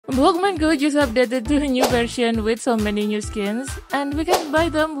Blockman Go just updated to a new version with so many new skins, and we can buy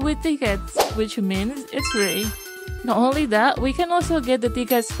them with tickets, which means it's free. Not only that, we can also get the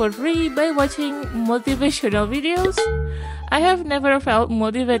tickets for free by watching motivational videos. I have never felt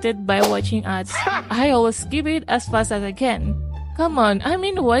motivated by watching ads. I always skip it as fast as I can. Come on, I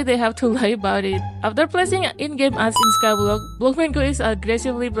mean, why they have to lie about it? After placing in-game ads in Skyblock, Blockman Go is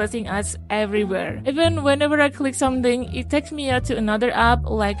aggressively placing ads everywhere. Even whenever I click something, it takes me out to another app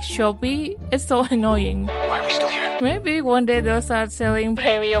like Shopee. It's so annoying. Why are we still here? Maybe one day they'll start selling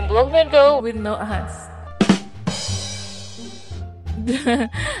premium Blockman Go with no ads.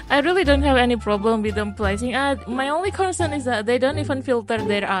 I really don't have any problem with them placing ads. My only concern is that they don't even filter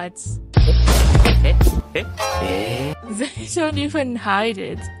their ads. They don't even hide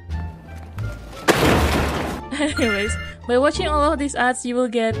it. Anyways, by watching all of these ads, you will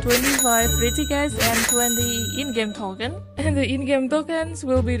get 25 free tickets and 20 in-game tokens. And the in-game tokens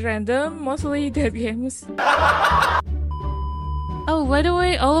will be random, mostly dead games. Oh, by the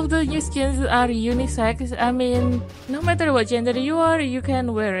way, all of the new skins are unisex. I mean, no matter what gender you are, you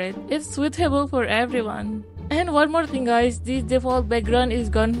can wear it. It's suitable for everyone. And one more thing guys, this default background is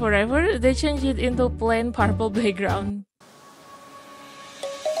gone forever. They changed it into plain purple background.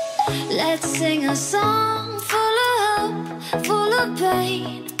 Let's sing a song full of hope, full of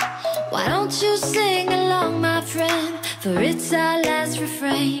pain. Why don't you sing along, my friend? For it's our last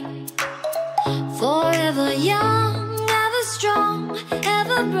refrain. Forever young, ever strong,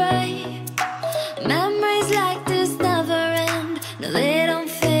 ever brave. Memories like this never end. No, they don't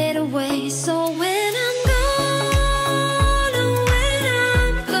fade away. So when I'm gone, oh, when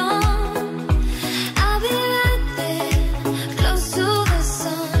I'm gone, I'll be right there, close to the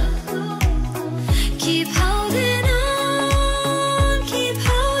sun. Keep holding on, keep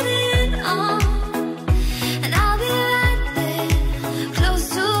holding on. And I'll be right there, close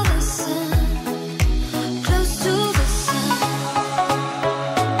to the sun, close to the sun.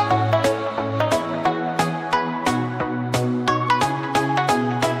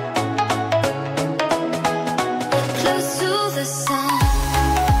 Close to the sun.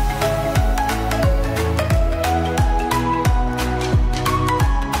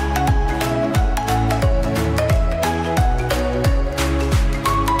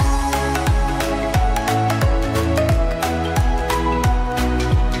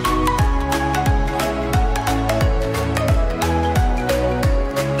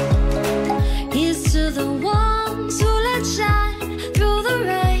 Here's to the ones who let shine through the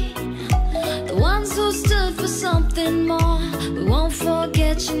rain, the ones who stood for something more. We won't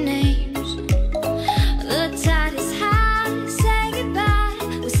forget your names. The tide is high, say goodbye,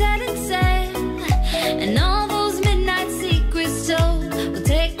 we're setting sail, and all those midnight secrets told, we'll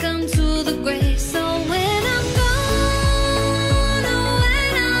take them to the grave. So when I'm gone, oh,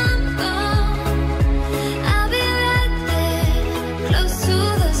 when I'm gone, I'll be right there, close to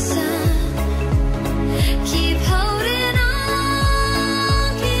the sun. Keep holding on,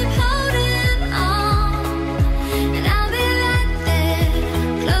 keep holding on. And I'll be right there,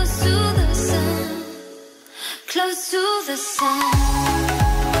 close to the sun, close to the sun.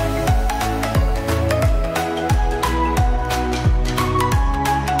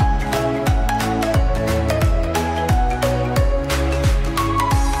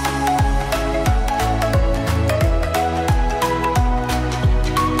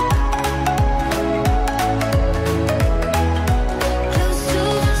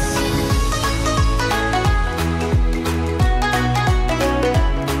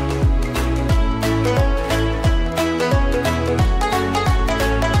 Close to the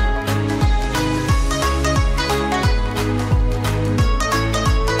sun.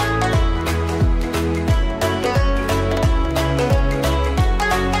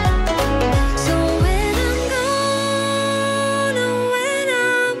 So when I'm gone, oh, when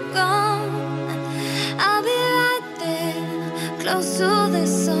I'm gone, I'll be right there, close to the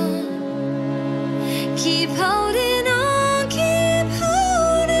sun. Keep holding on, keep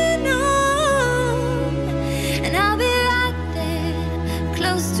holding on. And I'll be right there,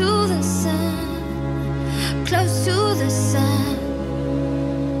 close to the sun, close to the sun.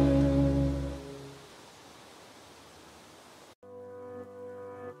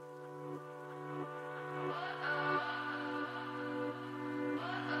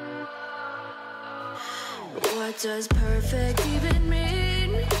 What does perfect even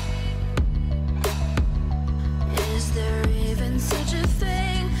mean? Is there even such a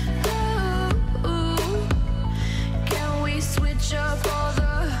thing? Ooh, can we switch up all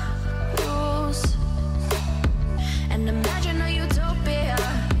the rules and imagine a utopia?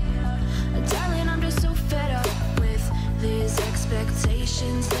 Darling, I'm just so fed up with these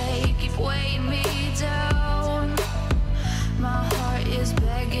expectations. They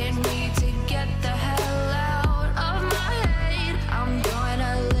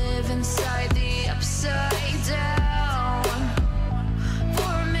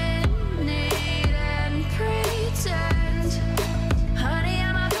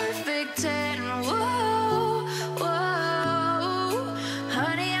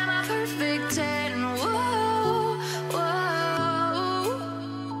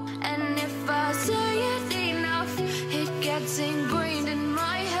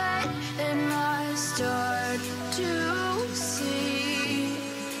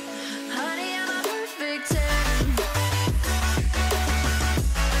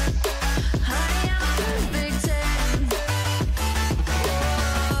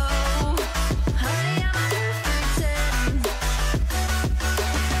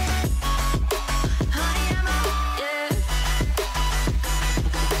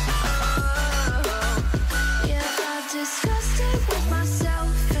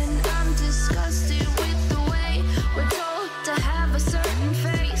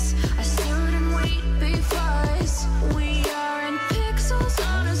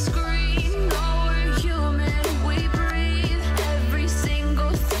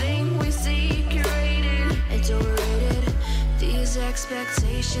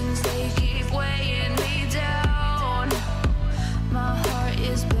expectations, they keep weighing me down. My heart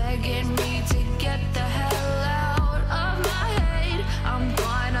is begging me